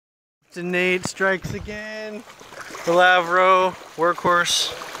Captain Nate strikes again. The Lavro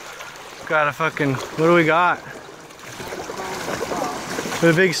workhorse. Got a fucking, what do we got?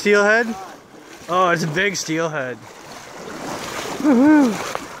 With a big steelhead? Oh, it's a big steelhead. Woohoo!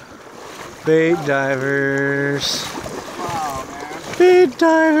 Bait divers. Wow, man. Bait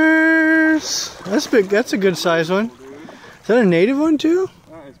divers. That's big. That's a good size one. Is that a native one too?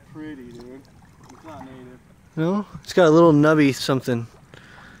 That is pretty, dude. It's not native. No? It's got a little nubby something.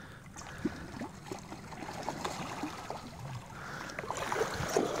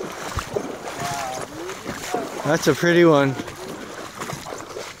 That's a pretty one.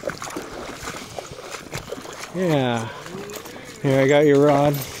 Yeah. Here, I got your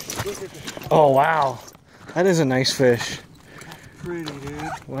rod. Oh, wow. That is a nice fish. Pretty, dude.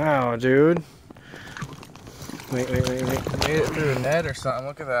 Wow, dude. Wait. Made it through a net or something.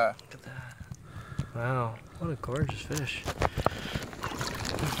 Look at that. Look at that. Wow. What a gorgeous fish.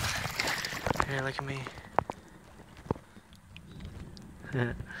 Here, look at me.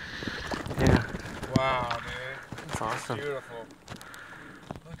 Yeah. Wow, dude. That's awesome. Beautiful.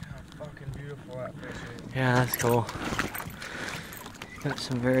 Look how fucking beautiful that fish is. Yeah, that's cool. Got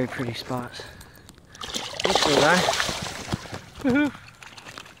some very pretty spots. Thanks, little guy. Woohoo!